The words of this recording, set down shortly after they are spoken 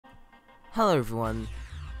Hello everyone,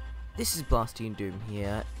 this is Blasty Doom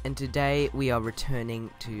here, and today we are returning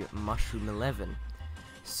to Mushroom 11.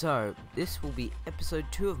 So, this will be episode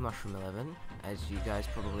 2 of Mushroom 11, as you guys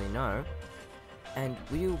probably know, and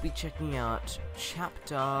we will be checking out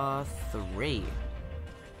chapter 3.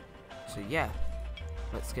 So yeah,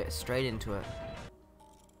 let's get straight into it.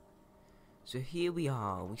 So here we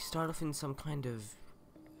are, we start off in some kind of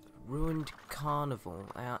ruined carnival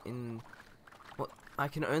out in what I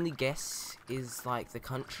can only guess is like the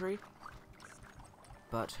country,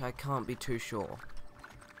 but I can't be too sure.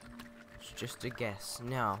 It's just a guess.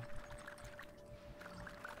 Now,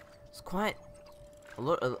 it's quite a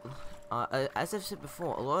lot of, as I've said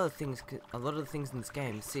before, a lot of the things in this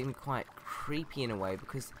game seem quite creepy in a way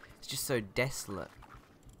because it's just so desolate,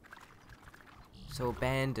 so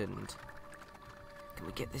abandoned. Can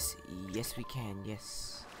we get this? Yes, we can.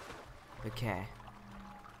 Yes. Okay.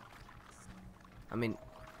 I mean,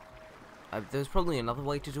 there's probably another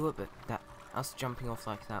way to do it, but that us jumping off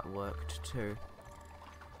like that worked too.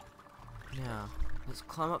 Now, let's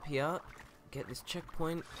climb up here, get this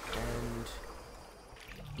checkpoint, and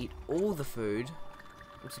eat all the food.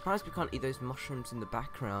 I'm surprised we can't eat those mushrooms in the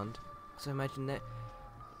background, because I imagine that...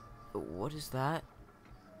 What is that?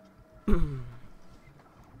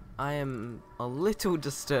 I am a little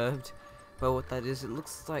disturbed by what that is. It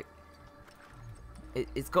looks like...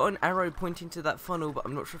 It's got an arrow pointing to that funnel, but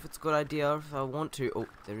I'm not sure if it's a good idea if I want to. Oh,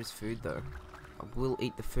 there is food though. I will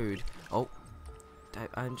eat the food. Oh,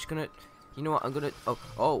 I'm just gonna... You know what, I'm gonna...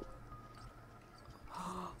 Oh,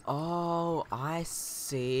 oh, I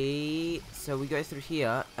see. So we go through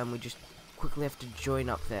here, and we just quickly have to join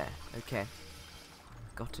up there. Okay.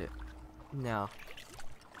 Got it. Now,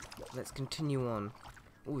 let's continue on.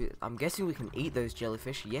 Ooh, I'm guessing we can eat those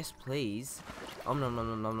jellyfish. Yes, please. Nom nom nom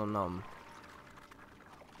nom nom nom nom.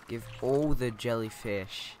 Give all the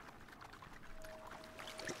jellyfish.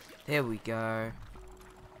 There we go.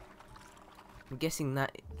 I'm guessing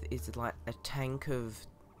that is like a tank of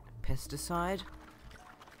pesticide.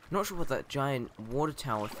 Not sure what that giant water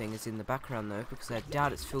tower thing is in the background though, because I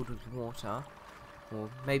doubt it's filled with water. Or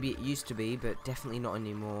maybe it used to be, but definitely not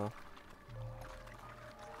anymore.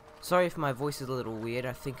 Sorry if my voice is a little weird,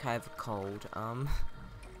 I think I have a cold.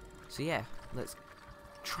 So yeah, let's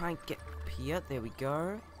try and get up here. There we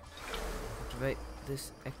go.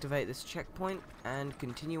 Activate this checkpoint and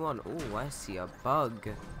continue on. Oh, I see a bug.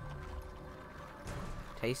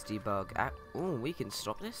 Tasty bug. Oh, we can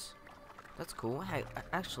stop this? That's cool. Hey,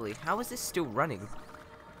 actually, how is this still running?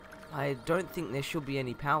 I don't think there should be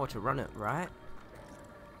any power to run it, right?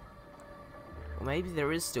 Or maybe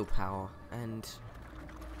there is still power and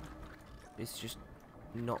it's just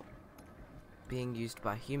not being used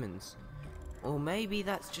by humans. Or maybe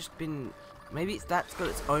that's just been... Maybe that's got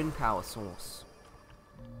its own power source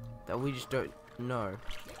that we just don't know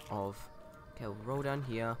of. Okay, we'll roll down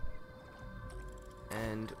here.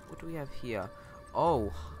 And what do we have here?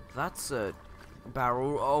 Oh, that's a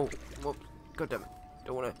barrel. Oh, well, goddamn.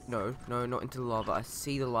 Don't wanna... No, not into the lava. I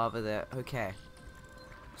see the lava there. Okay.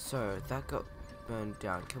 So, that got burned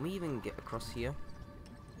down. Can we even get across here?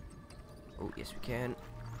 Oh, yes we can.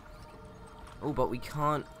 Oh, but we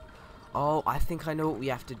can't... Oh, I think I know what we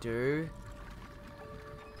have to do.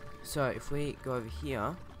 So, if we go over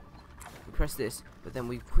here, we press this, but then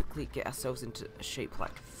we quickly get ourselves into a shape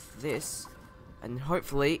like this, and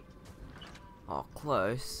hopefully... Oh,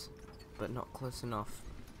 close, but not close enough.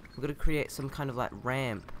 We're going to create some kind of like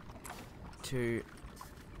ramp to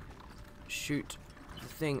shoot the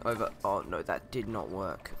thing over... Oh, no, that did not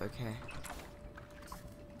work. Okay.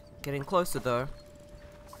 Getting closer, though.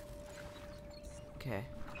 Okay.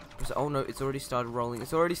 Oh no, it's already started rolling.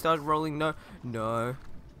 It's already started rolling. No. No.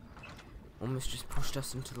 Almost just pushed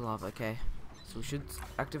us into the lava. Okay. So we should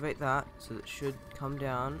activate that. So that should come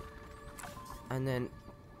down. And then...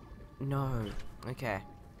 No. Okay.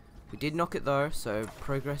 We did knock it though. So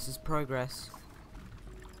progress is progress.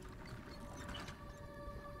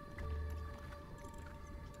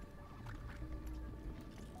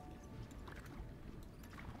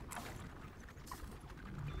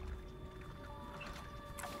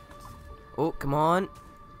 Oh, come on.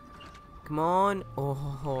 Come on.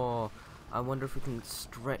 Oh, I wonder if we can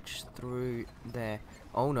stretch through there.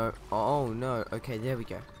 Oh, no. Oh, no. Okay, there we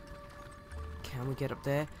go. Can we get up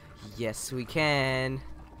there? Yes, we can.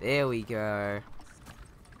 There we go.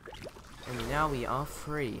 And now we are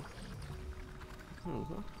free.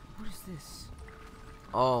 Oh, what is this?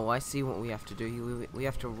 Oh, I see what we have to do. We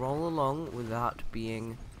have to roll along without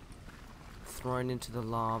being thrown into the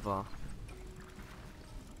lava.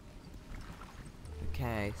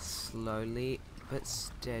 Okay, slowly but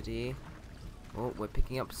steady. Oh, we're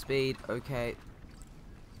picking up speed. Okay.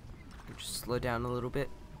 We'll just slow down a little bit.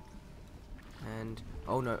 And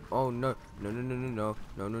oh no, oh no, no, no, no, no, no,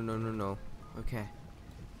 no, no, no, no, no. Okay.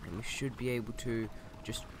 And we should be able to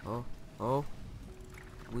just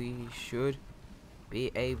we should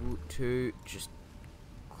be able to just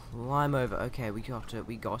climb over. Okay, we got it.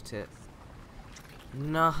 We got it.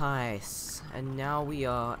 Nice. And now we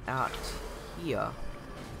are out here.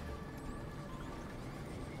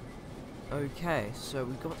 Okay, so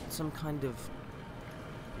we got some kind of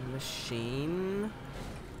machine.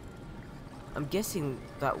 I'm guessing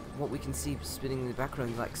that what we can see spinning in the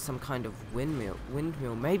background is like some kind of windmill.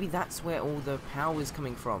 Maybe that's where all the power is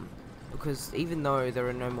coming from. Because even though there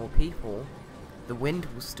are no more people, the wind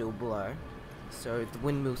will still blow. So the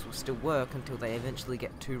windmills will still work until they eventually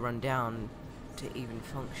get too run down to even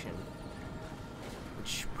function.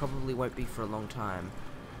 Which probably won't be for a long time.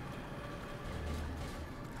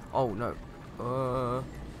 Oh no.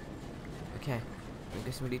 Okay. I'm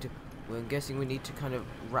guessing we need to kind of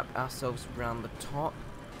wrap ourselves around the top.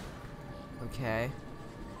 Okay.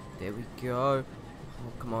 There we go.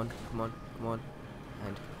 Oh, come on, come on, come on.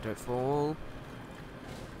 And don't fall.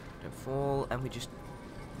 Don't fall. And we just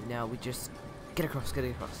get across, get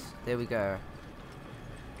across. There we go.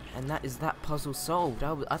 And that is that puzzle solved.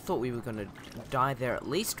 I thought we were gonna die there at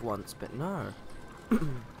least once, but no.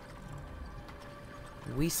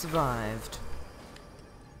 We survived.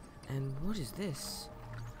 And what is this?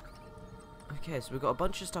 Okay, so we've got a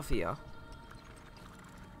bunch of stuff here.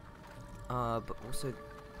 But also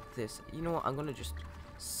this. You know what? I'm gonna just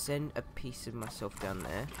send a piece of myself down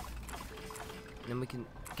there. And then we can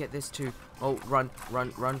get this to... Oh, run,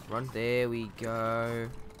 run, run, run. There we go.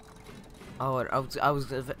 Oh, I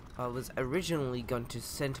was originally going to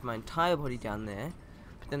send my entire body down there.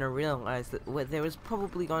 But then I realized that there was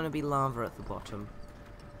probably going to be lava at the bottom.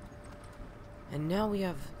 And now we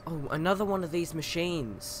have... Oh, another one of these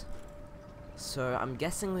machines. So I'm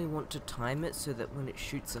guessing we want to time it so that when it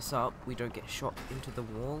shoots us up, we don't get shot into the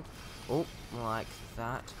wall. Oh, like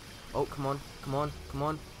that. Oh, come on, come on, come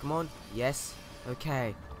on, come on. Yes.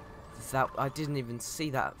 Okay. That I didn't even see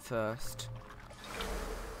that first.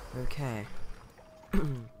 Okay.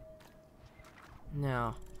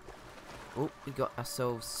 Now. Oh, we got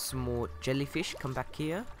ourselves some more jellyfish. Come back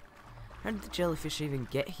here. How did the jellyfish even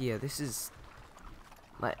get here? This is...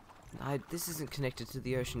 like... this isn't connected to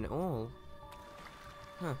the ocean at all.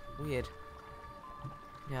 Huh, weird.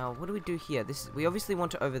 Now, what do we do here? We obviously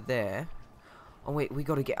want it over there. Oh wait, we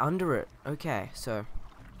gotta get under it. Okay, so...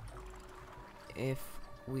 if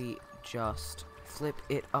we just flip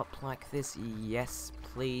it up like this. Yes,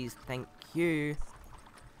 please, thank you.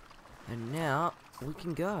 And now, we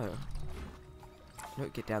can go. No,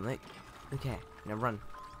 get down there. Okay, now run.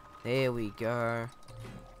 There we go.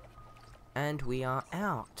 And we are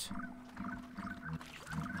out.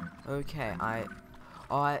 Okay, I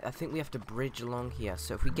think we have to bridge along here.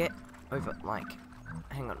 So if we get over, like,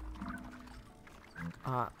 hang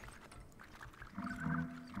on.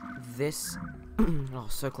 This, oh,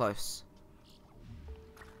 so close.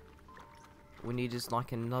 We need just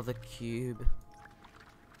like another cube.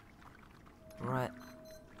 Right.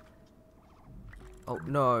 Oh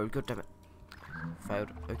no, god damn it. Failed.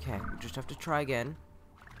 Okay, we'll just have to try again.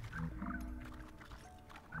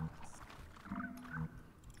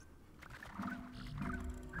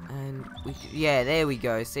 And yeah, there we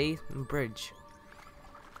go, see? Bridge.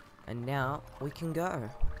 And now we can go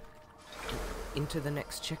into the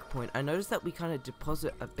next checkpoint. I noticed that we kind of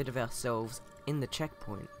deposit a bit of ourselves in the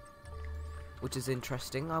checkpoint, which is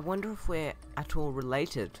interesting. I wonder if we're at all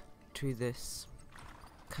related to this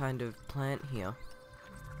kind of plant here,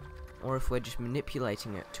 or if we're just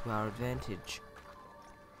manipulating it to our advantage.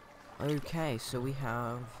 Okay, so we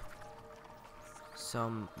have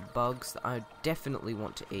some bugs that I definitely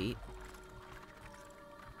want to eat.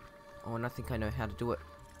 Oh, and I think I know how to do it.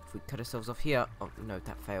 If we cut ourselves off here... Oh, no,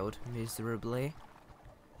 that failed miserably.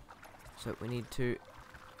 So we need to...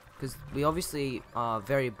 because we obviously are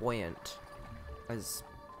very buoyant as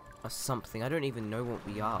a something. I don't even know what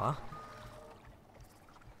we are.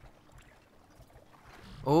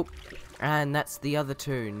 Oh, and that's the other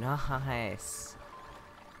two. Nice.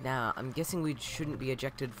 Now, I'm guessing we shouldn't be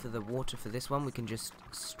ejected for the water for this one. We can just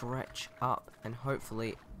stretch up and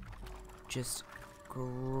hopefully just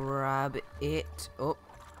grab it. Oh.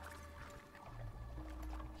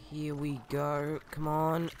 Here we go. Come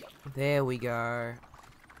on. There we go.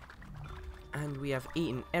 And we have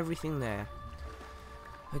eaten everything there.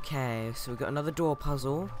 Okay, so we've got another door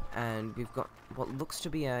puzzle. And we've got what looks to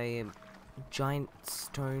be a giant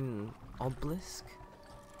stone obelisk.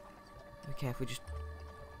 Okay, if we just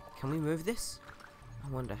Can we move this? I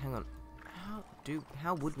wonder, hang on.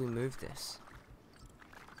 How would we move this?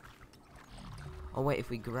 Oh wait,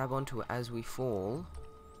 if we grab onto it as we fall,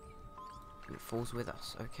 it falls with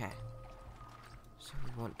us. Okay. So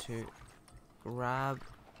we want to grab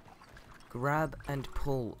and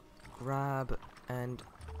pull. Grab and,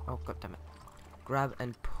 oh god damn it. Grab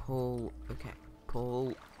and pull. Okay,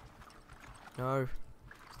 pull. No,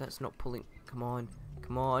 that's not pulling. Come on,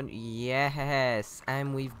 come on. Yes,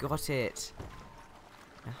 and we've got it.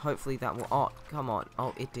 And hopefully that will. Oh, come on.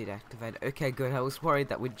 Oh, it did activate. Okay, good. I was worried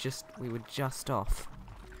that we were just off.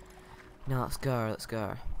 Now let's go. Let's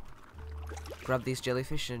go. Grab these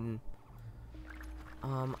jellyfish and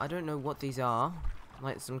I don't know what these are.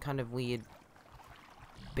 Like some kind of weird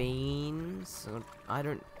beans. Or, I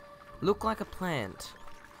don't look like a plant.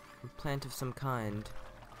 A plant of some kind.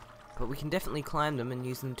 But we can definitely climb them and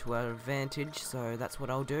use them to our advantage. So that's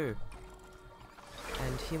what I'll do.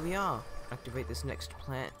 And here we are. Activate this next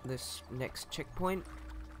checkpoint,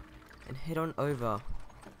 and head on over.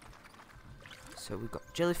 So we've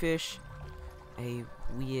got jellyfish, a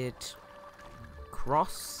weird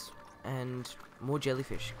cross, and more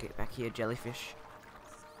jellyfish. Get back here, jellyfish.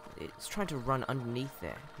 It's trying to run underneath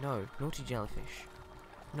there. No, naughty jellyfish.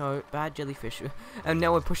 No, bad jellyfish. And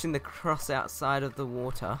now we're pushing the cross outside of the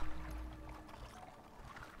water.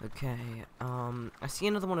 Okay, I see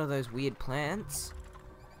another one of those weird plants.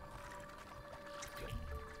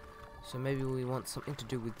 So maybe we want something to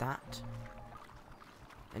do with that.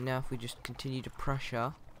 And now if we just continue to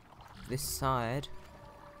pressure this side,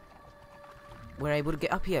 we're able to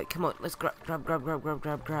get up here. Come on, let's grab.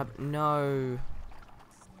 No.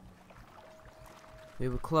 We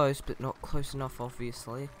were close, but not close enough,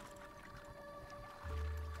 obviously.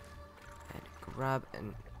 And grab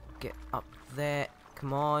and get up there.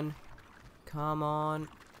 Come on. Come on.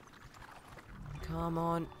 Come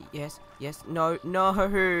on. Yes, yes. No,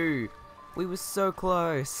 no. We were so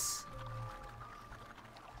close.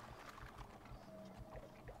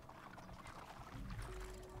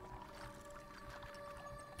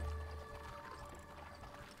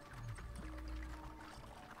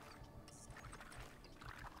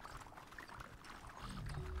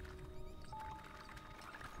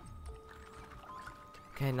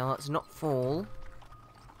 Okay, now let's not fall.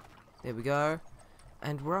 There we go.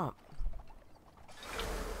 And we're up.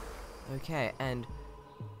 Okay, and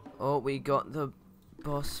oh, we got the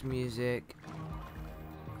boss music.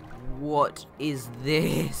 What is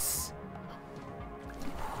this?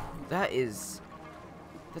 That's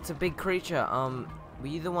a big creature. Were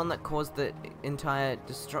you the one that caused the entire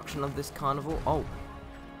destruction of this carnival? Oh,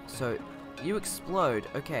 so you explode.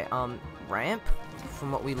 Okay, ramp,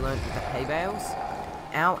 from what we learned with the hay bales.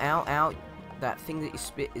 Ow, ow, ow. That thing that you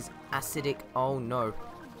spit is acidic. Oh no.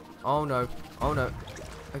 Oh no. Oh no.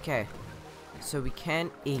 Okay. So we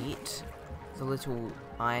can eat the little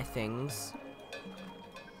eye things.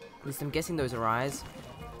 At least I'm guessing those are eyes.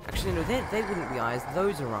 Actually, no, they wouldn't be eyes.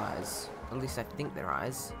 Those are eyes. At least I think they're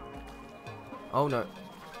eyes. Oh no.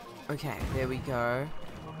 Okay, there we go.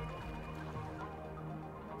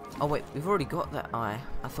 Oh wait, we've already got that eye.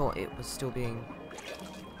 I thought it was still being,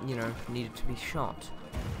 you know, needed to be shot.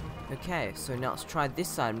 Okay, so now let's try this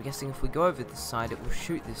side. I'm guessing if we go over this side, it will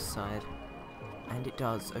shoot this side. And it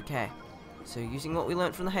does. Okay. So using what we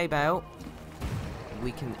learnt from the hay bale,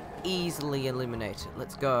 we can easily eliminate it.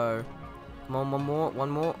 Let's go. Come on, one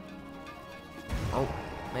more. Oh,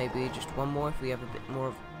 maybe just one more if we have a bit more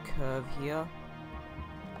of a curve here.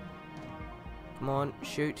 Come on,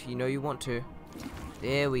 shoot. You know you want to.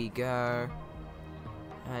 There we go.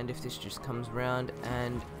 And if this just comes round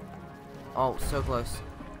and... oh, so close.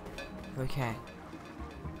 Okay.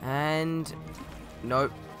 And...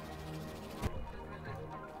 nope.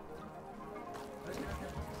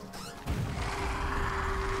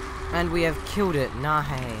 And we have killed it.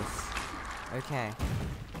 Nice. Okay.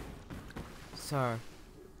 So,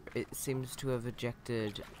 it seems to have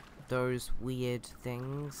ejected those weird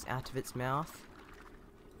things out of its mouth.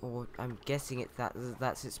 Or I'm guessing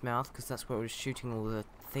that's its mouth, because that's where it was shooting all the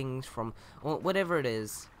things from. Or whatever it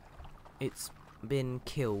is. It's been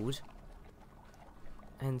killed.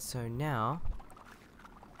 And so now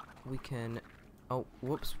we can... oh,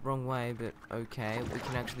 whoops, wrong way, but okay, we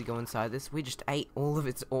can actually go inside this. We just ate all of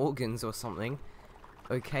its organs or something.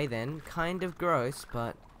 Okay then, kind of gross,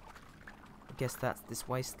 but I guess that's this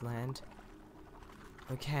wasteland.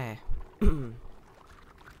 Okay.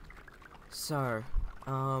 So,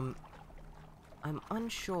 I'm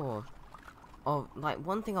unsure of, like,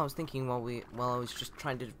 one thing I was thinking while I was just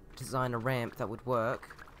trying to design a ramp that would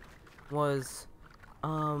work was,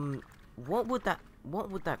 what would that what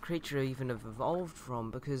would that creature even have evolved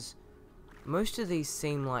from? Because most of these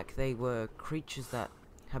seem like they were creatures that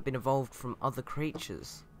have been evolved from other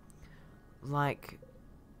creatures. Like,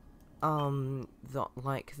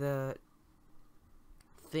 the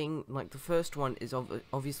thing, like the first one is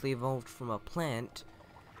obviously evolved from a plant.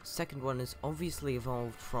 Second one is obviously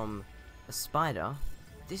evolved from a spider.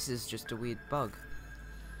 This is just a weird bug.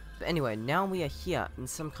 But anyway, now we are here in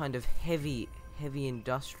some kind of heavy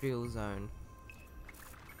industrial zone,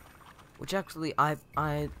 which actually I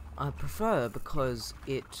prefer, because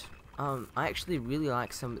it I actually really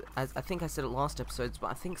like some, as I think I said it last episodes, but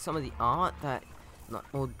I think some of the art that,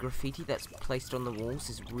 or graffiti that's placed on the walls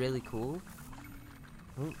is really cool.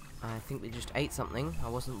 Oh, I think we just ate something. I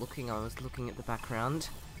wasn't looking, I was looking at the background.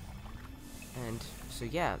 And so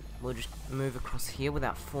yeah, we'll just move across here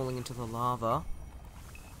without falling into the lava,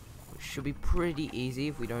 which should be pretty easy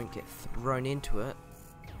if we don't get thrown into it.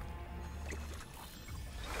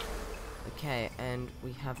 Okay, and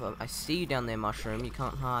we have a, I see you down there, mushroom, you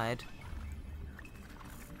can't hide.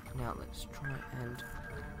 Now let's try, and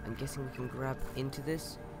I'm guessing we can grab into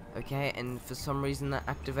this. Okay, and for some reason that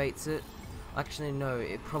activates it. Actually no,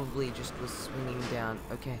 it probably just was swinging down.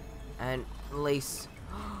 Okay, and release.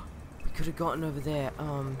 We could have gotten over there.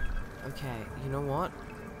 Okay, you know what?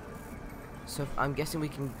 So I'm guessing we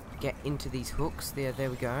can get into these hooks. There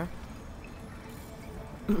we go.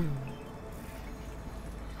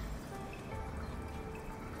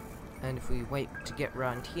 And if we wait to get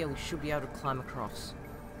round here, we should be able to climb across.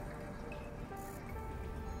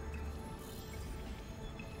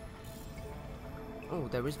 Oh,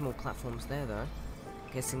 there is more platforms there though.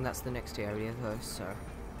 Guessing that's the next area though, so.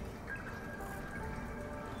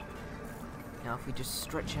 Now if we just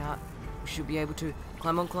stretch out, we should be able to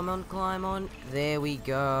climb on, climb on, climb on. There we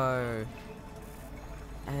go.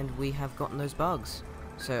 And we have gotten those bugs.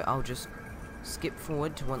 So I'll just skip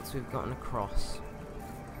forward to once we've gotten across.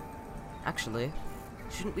 Actually,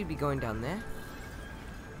 shouldn't we be going down there?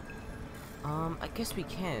 I guess we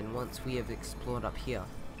can once we have explored up here.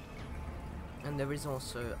 And there is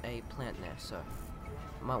also a plant there, so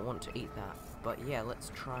I might want to eat that. But yeah,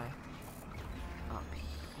 let's try up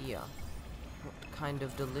here. What kind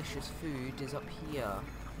of delicious food is up here?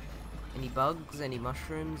 Any bugs, any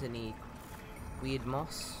mushrooms, any weird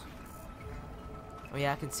moss? Oh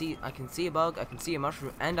yeah, I can see a bug, I can see a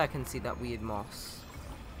mushroom, and I can see that weird moss.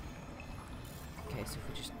 Okay, so if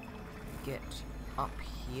we just get up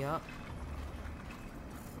here,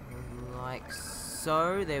 like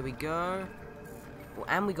so, there we go. Well,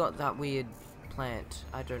 and we got that weird plant.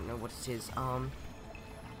 I don't know what it is. So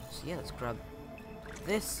yeah, let's grab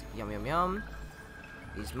this. Yum yum yum.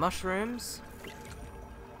 These mushrooms.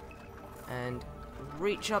 And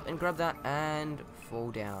reach up and grab that and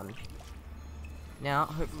fall down. Now,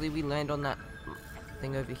 hopefully we land on that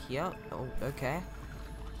thing over here. Oh, okay.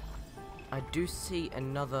 I do see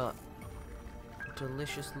another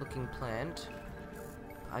delicious looking plant.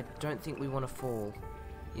 I don't think we want to fall.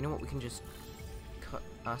 You know what, we can just cut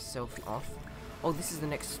ourselves off. Oh, this is the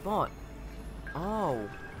next spot. Oh,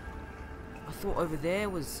 I thought over there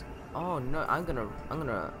was, oh no, I'm gonna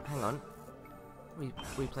hang on,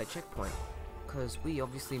 replay checkpoint, because we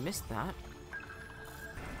obviously missed that.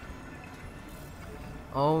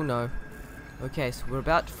 Oh no. Okay, so we're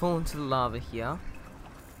about to fall into the lava here,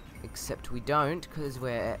 except we don't, because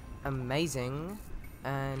we're amazing.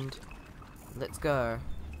 And let's go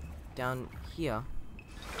down here.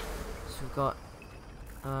 So we've got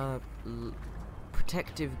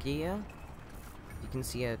protective gear. You can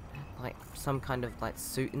see a some kind of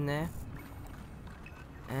suit in there.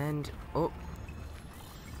 And oh,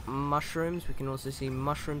 mushrooms. We can also see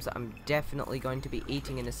mushrooms that I'm definitely going to be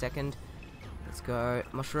eating in a second. Let's go.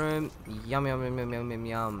 Mushroom. Yum yum yum yum yum yum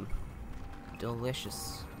yum.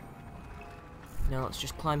 Delicious. Now let's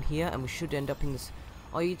just climb here and we should end up in this.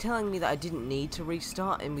 Are you telling me that I didn't need to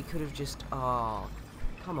restart and we could have just, oh,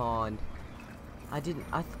 come on. I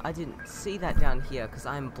didn't see that down here because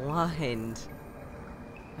I'm blind.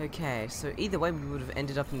 Okay, so either way we would have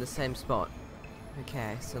ended up in the same spot.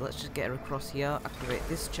 Okay, so let's just get across here, activate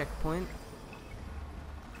this checkpoint.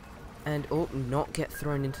 And, oh, not get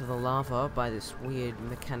thrown into the lava by this weird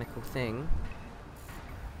mechanical thing.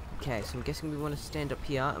 Okay, so I'm guessing we want to stand up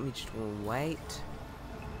here and we just will wait.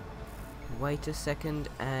 Wait a second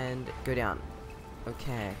and go down.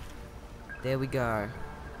 Okay. There we go.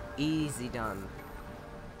 Easy done.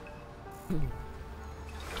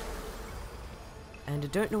 And I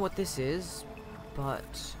don't know what this is,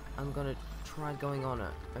 but I'm gonna try going on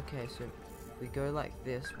it. Okay, so if we go like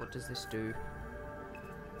this, what does this do?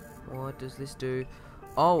 What does this do?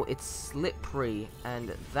 Oh, it's slippery,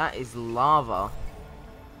 and that is lava.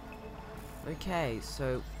 Okay,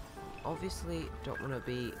 so obviously don't want to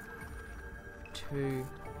be too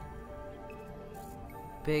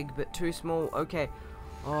big but too small. Okay.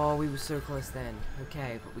 Oh, we were so close then.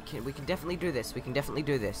 Okay, but we can definitely do this. We can definitely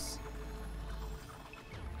do this.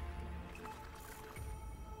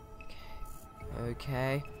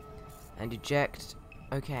 Okay. And eject.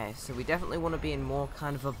 Okay, so we definitely want to be in more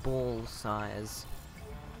kind of a ball size,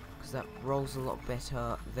 because that rolls a lot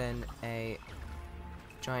better than a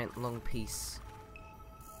giant long piece.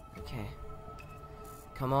 Okay.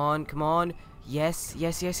 Come on, come on. Yes,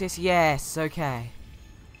 yes, yes, yes, yes. Okay.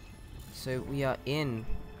 So we are in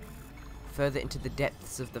further into the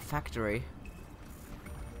depths of the factory.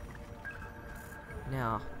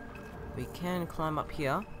 Now, we can climb up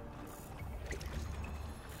here.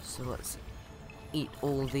 So let's eat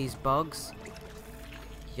all of these bugs.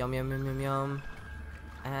 Yum, yum, yum, yum, yum.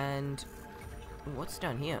 And what's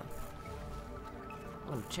down here? I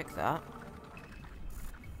want to check that.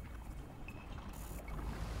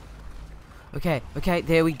 Okay, okay,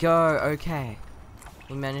 there we go. Okay.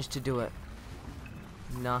 We managed to do it.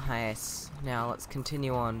 Nice. Now let's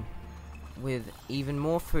continue on with even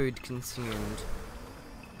more food consumed.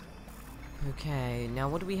 Okay, now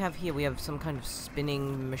what do we have here? We have some kind of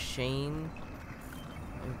spinning machine.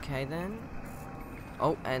 Okay then.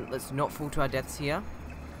 Oh, and let's not fall to our deaths here.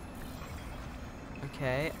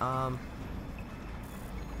 Okay,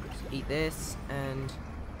 let's eat this, and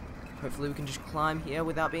hopefully we can just climb here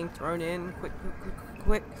without being thrown in. Quick, quick, quick, quick,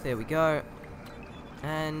 quick. There we go.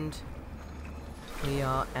 And we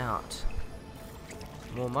are out.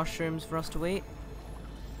 More mushrooms for us to eat.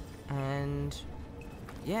 And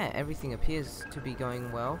yeah, everything appears to be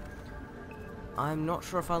going well. I'm not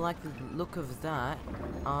sure if I like the look of that.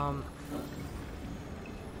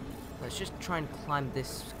 Let's just try and climb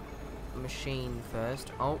this machine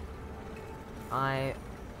first. Oh, I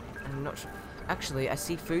am not sure. Actually, I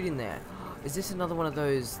see food in there. Is this another one of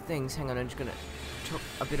those things? Hang on, I'm just gonna chop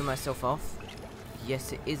a bit of myself off.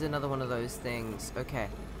 Yes, it is another one of those things. Okay,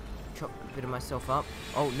 chop a bit of myself up.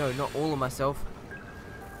 Oh no, not all of myself.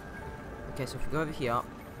 Okay, so if we go over here,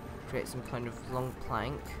 create some kind of long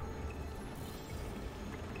plank.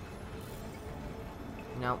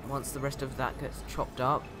 Now, once the rest of that gets chopped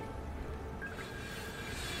up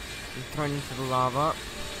and thrown into the lava.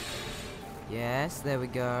 Yes, there we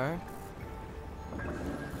go.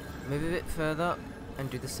 Move a bit further and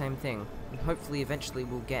do the same thing. And hopefully, eventually,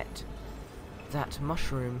 we'll get that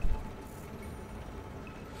mushroom.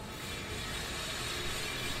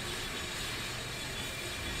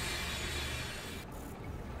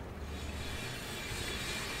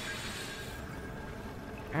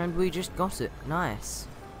 And we just got it. Nice.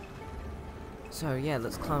 So yeah,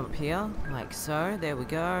 let's climb up here, like so. There we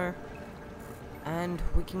go. And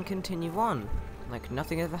we can continue on, like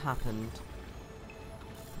nothing ever happened.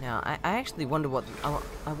 Now, I actually wonder what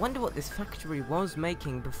I wonder what this factory was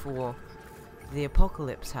making before the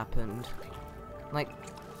apocalypse happened. Like,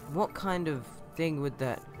 what kind of thing would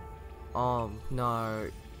that? Oh no,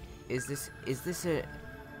 is this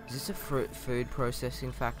a food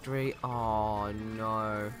processing factory? Oh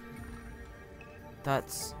no.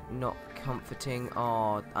 That's not comforting.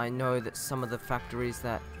 Oh, I know that some of the factories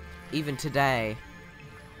that, even today,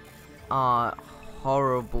 are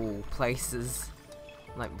horrible places.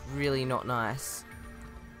 Like, really not nice.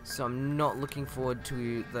 So I'm not looking forward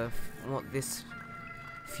to what this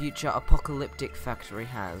future apocalyptic factory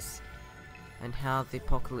has. And how the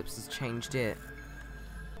apocalypse has changed it.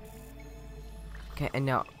 Okay, and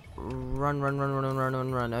now, run, run, run, run, run,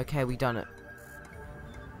 run, run. Okay, we done it.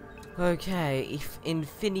 Okay,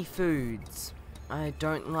 Infini Foods. I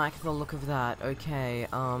don't like the look of that. Okay,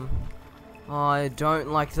 I don't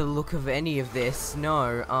like the look of any of this.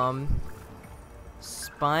 No,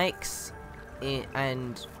 spikes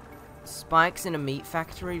and spikes in a meat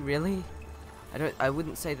factory, really? I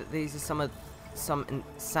wouldn't say that these are some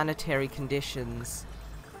sanitary conditions.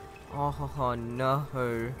 Oh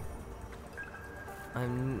no.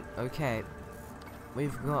 Okay.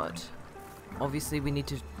 We've got, obviously we need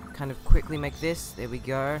to kind of quickly make this. There we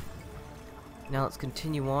go. Now let's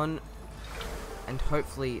continue on, and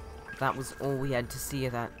hopefully that was all we had to see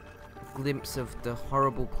of that glimpse of the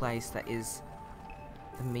horrible place that is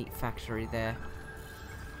the meat factory there.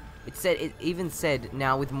 It even said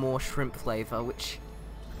now with more shrimp flavor, which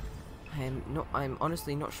I'm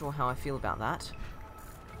honestly not sure how I feel about that.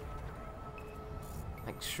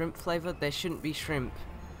 Like, shrimp flavor, there shouldn't be shrimp.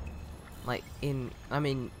 Like,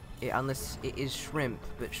 unless it is shrimp,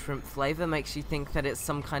 but shrimp flavor makes you think that it's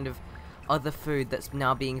some kind of other food that's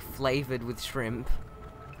now being flavored with shrimp.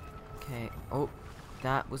 Okay, oh,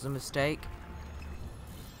 that was a mistake.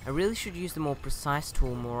 I really should use the more precise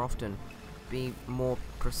tool more often. Be more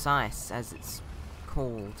precise, as it's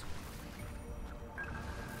called.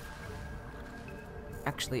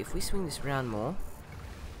 Actually, if we swing this around more,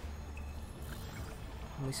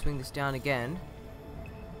 and we swing this down again.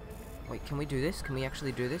 Wait, can we do this? Can we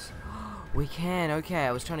actually do this? We can, okay.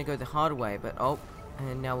 I was trying to go the hard way, but oh,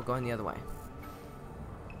 and now we're going the other way.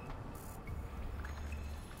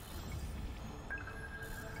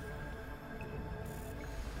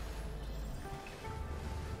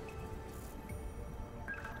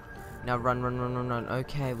 Now run, run, run, run, run.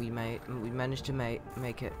 Okay, we managed to make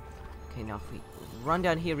it. Okay, now if we run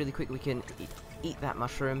down here really quick, we can eat that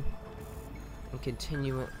mushroom and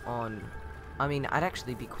continue it on. I mean, I'd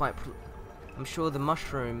actually be quite. I'm sure the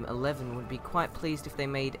mushroom 11 would be quite pleased if they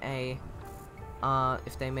made a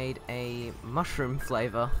mushroom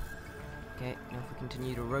flavor. Okay, now if we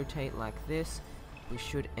continue to rotate like this, we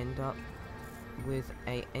should end up with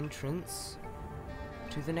a entrance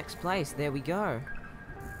to the next place. There we go.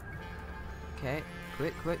 Okay,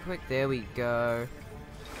 quick, quick, quick. There we go.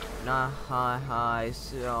 Nah, hi.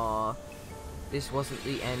 So, this wasn't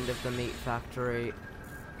the end of the meat factory.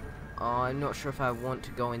 Oh, I'm not sure if I want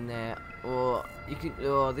to go in there. Or you can.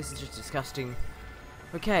 Oh, this is just disgusting.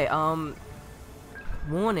 Okay,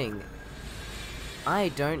 warning. I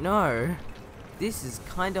don't know. This is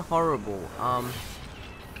kind of horrible.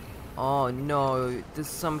 Oh no, there's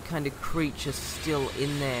some kind of creature still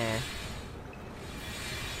in there.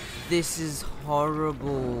 This is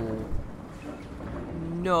horrible.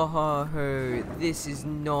 No, this is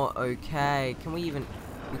not okay. Can we even...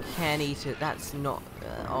 We can't eat it. That's not...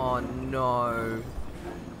 oh no.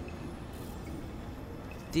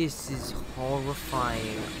 This is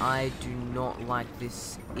horrifying. I do not like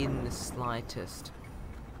this in the slightest.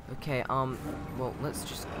 Okay, well, let's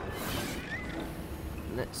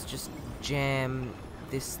just jam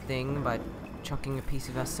this thing by chucking a piece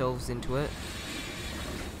of ourselves into it.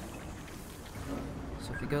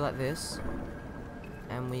 So if we go like this,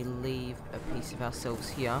 and we leave a piece of ourselves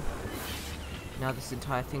here, now this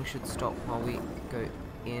entire thing should stop while we go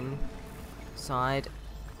inside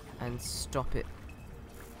and stop it.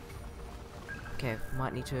 Okay,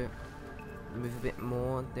 might need to move a bit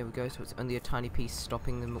more. There we go, so it's only a tiny piece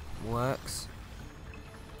stopping the works.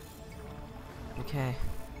 Okay,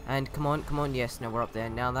 and come on, yes, now we're up there.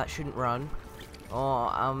 Now that shouldn't run.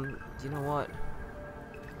 Oh, you know what?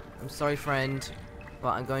 I'm sorry, friend, but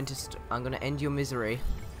I'm going to end your misery.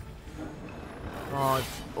 Oh,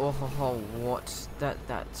 what?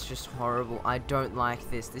 That's just horrible. I don't like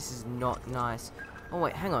this. This is not nice. Oh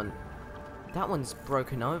wait, hang on. That one's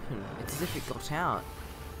broken open. It's as if it got out.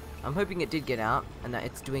 I'm hoping it did get out, and that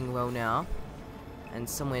it's doing well now. And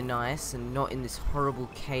somewhere nice, and not in this horrible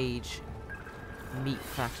cage meat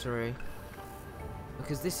factory.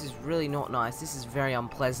 Because this is really not nice. This is very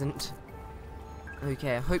unpleasant.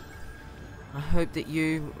 Okay, I hope that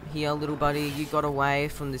you here, little buddy, you got away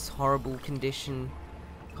from this horrible conditions,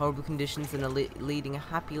 and are leading a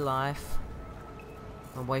happy life.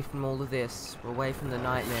 Away from all of this, away from the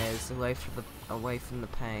nightmares, away from the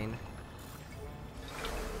pain.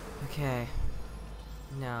 Okay.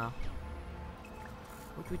 Now,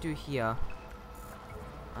 what do we do here?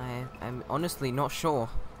 I'm honestly not sure.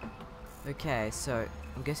 Okay, so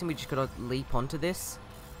I'm guessing we just gotta leap onto this.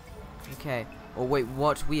 Okay. Oh wait,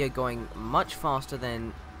 what? We are going much faster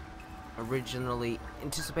than originally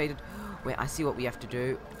anticipated. Wait, I see what we have to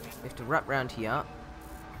do. We have to wrap around here,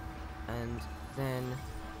 and then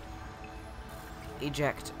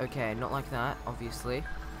eject. Okay, not like that, obviously.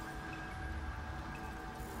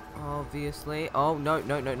 Obviously. Oh, no.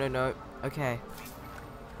 Okay.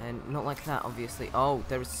 And not like that, obviously. Oh,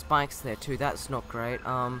 there are spikes there too. That's not great.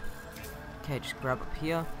 Okay, just grab up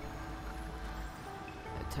here.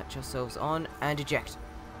 Attach ourselves on and eject.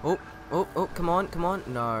 Oh, come on.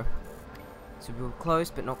 No. So we were close,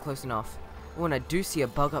 but not close enough. Oh, and I do see a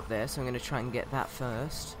bug up there, so I'm going to try and get that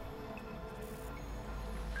first.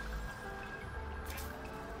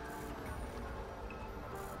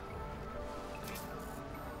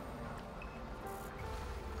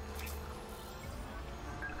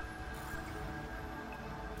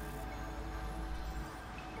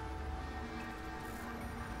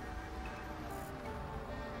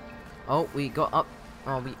 Oh, we got up.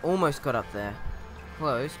 Oh, we almost got up there.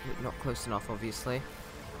 Close, but not close enough, obviously.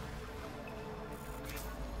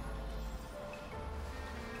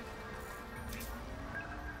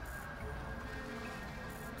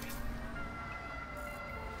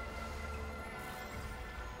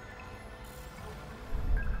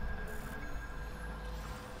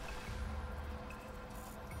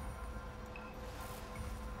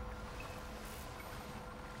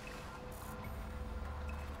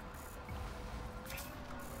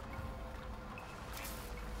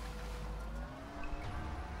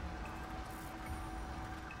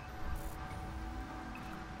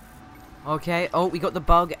 Okay, oh, we got the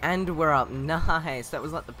bug and we're up. Nice, that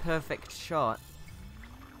was like the perfect shot.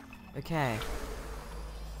 Okay.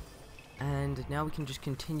 And now we can just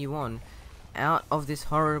continue on out of this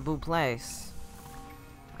horrible place.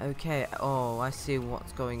 Okay, oh, I see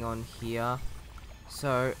what's going on here.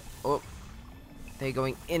 So, oh, they're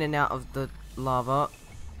going in and out of the lava.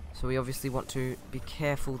 So we obviously want to be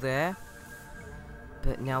careful there.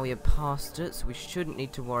 But now we are past it, so we shouldn't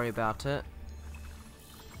need to worry about it.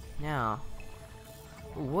 Now,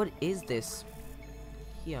 what is this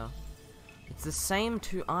here? It's the same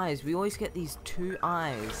two eyes. We always get these two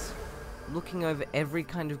eyes looking over every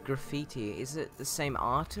kind of graffiti. Is it the same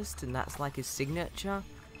artist and that's like his signature?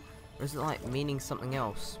 Or is it like meaning something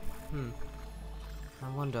else? I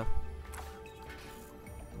wonder.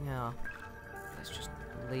 Now, let's just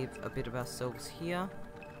leave a bit of ourselves here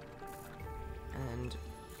and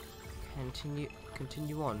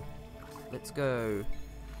continue on. Let's go.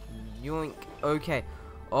 Yoink. Okay.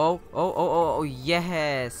 Oh,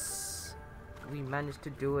 yes. We managed to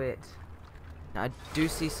do it. Now, I do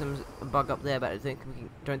see some bug up there, but I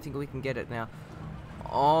don't think we can get it now.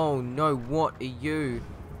 Oh no, what are you?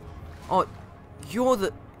 Oh, you're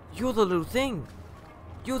the little thing.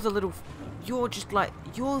 You're the little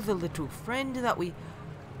friend that we.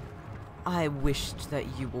 I wished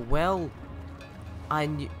that you were well. I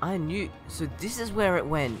knew. So this is where it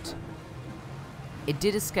went. It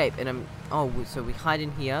did escape, and so we hide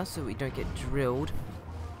in here so we don't get drilled.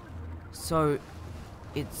 So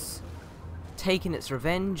it's taken its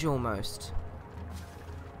revenge almost.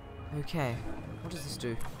 Okay, what does this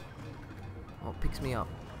do? Oh, it picks me up.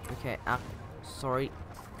 Okay, sorry.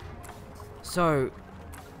 So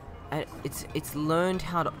it's learned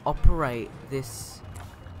how to operate this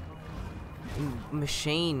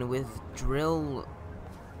machine with drill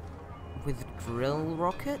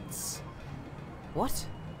rockets. What?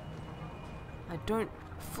 I don't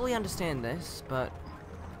fully understand this, but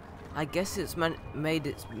I guess it means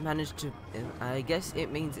it's managed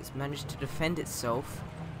to defend itself.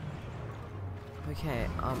 Okay,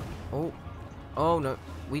 oh no,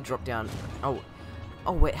 we dropped down. Oh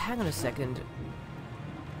wait, hang on a second.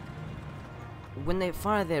 When they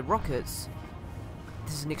fire their rockets,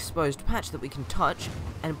 there's an exposed patch that we can touch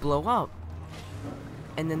and blow up.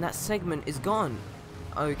 And then that segment is gone.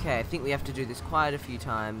 Okay, I think we have to do this quite a few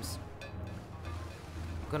times.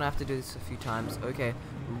 Gonna have to do this a few times. Okay,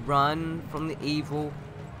 run from the evil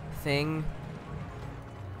thing.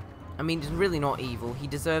 I mean, he's really not evil. He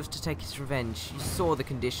deserves to take his revenge. You saw the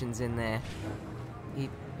conditions in there. It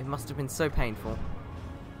must have been so painful.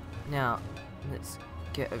 Now, let's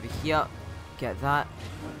get over here. Get that.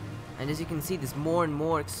 And as you can see, there's more and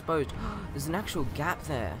more exposed. There's an actual gap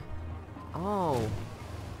there. Oh.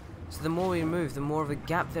 So the more we move, the more of a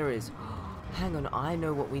gap there is. Hang on, I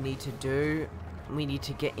know what we need to do. We need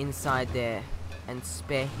to get inside there and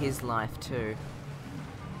spare his life too.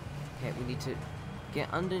 Okay, we need to get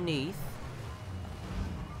underneath.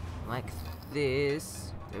 Like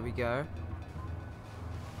this. There we go.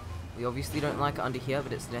 We obviously don't like it under here,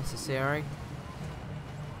 but it's necessary.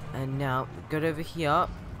 And now, get over here.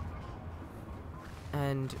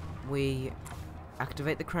 And we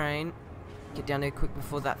activate the crane. Get down there quick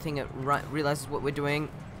before that thing realizes what we're doing.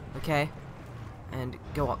 Okay. And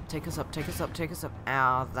go up. Take us up, take us up, take us up.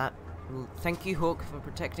 Ow, that. Thank you, Hook, for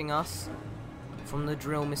protecting us from the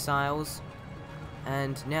drill missiles.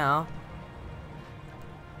 And now,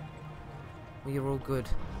 we are all good.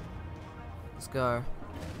 Let's go.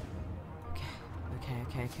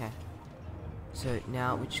 Okay. So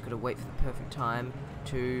now we just gotta wait for the perfect time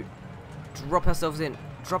to drop ourselves in.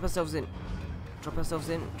 Drop ourselves in. Drop ourselves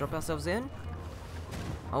in. Drop ourselves in.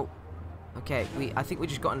 Oh. Okay, I think we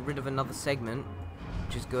just gotten rid of another segment,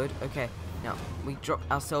 which is good. Okay, now we drop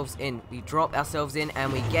ourselves in. We drop ourselves in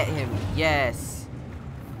and we get him. Yes.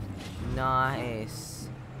 Nice.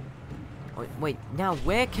 Oh, wait, now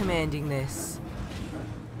we're commanding this.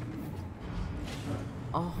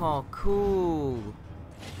 Oh, cool.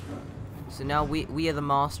 So now we are the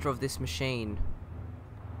master of this machine.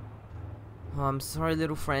 Oh, I'm sorry,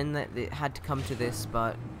 little friend, that it had to come to this,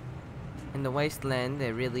 but in the wasteland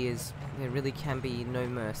there really can be no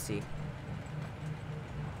mercy.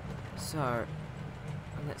 So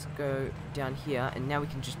let's go down here, and now we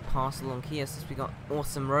can just pass along here since we got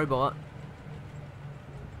awesome robot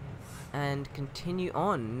and continue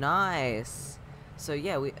on. Nice. So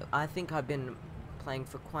yeah, I think I've been playing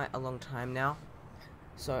for quite a long time now,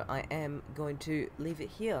 so I am going to leave it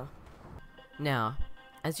here. Now,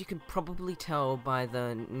 as you can probably tell by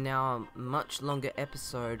the now much longer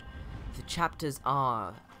episode, the chapters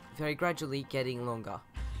are very gradually getting longer.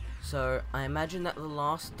 So I imagine that the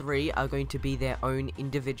last 3 are going to be their own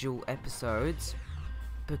individual episodes,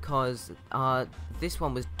 because this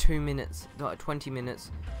one was 2 minutes, 20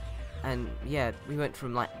 minutes, and yeah, we went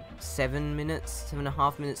from like 7 minutes,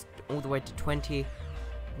 7.5 minutes, all the way to 20,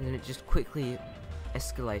 and then it just quickly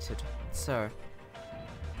escalated. So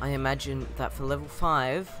I imagine that for level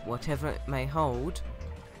 5, whatever it may hold,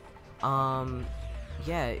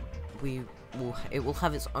 yeah, it will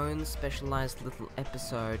have its own specialized little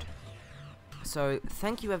episode. So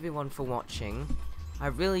thank you everyone for watching. I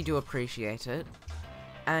really do appreciate it.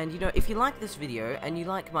 And you know, if you like this video and you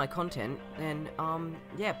like my content, then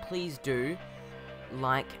yeah, please do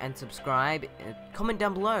like and subscribe. Comment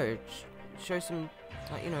down below. Show some,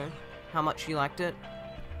 you know, how much you liked it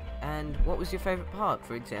and what was your favorite part,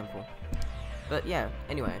 for example. But yeah,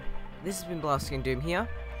 anyway, this has been Blasting Doom here.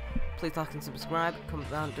 Please like and subscribe. Comment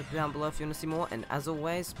down below if you want to see more. And as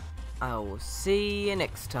always, I will see you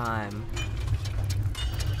next time.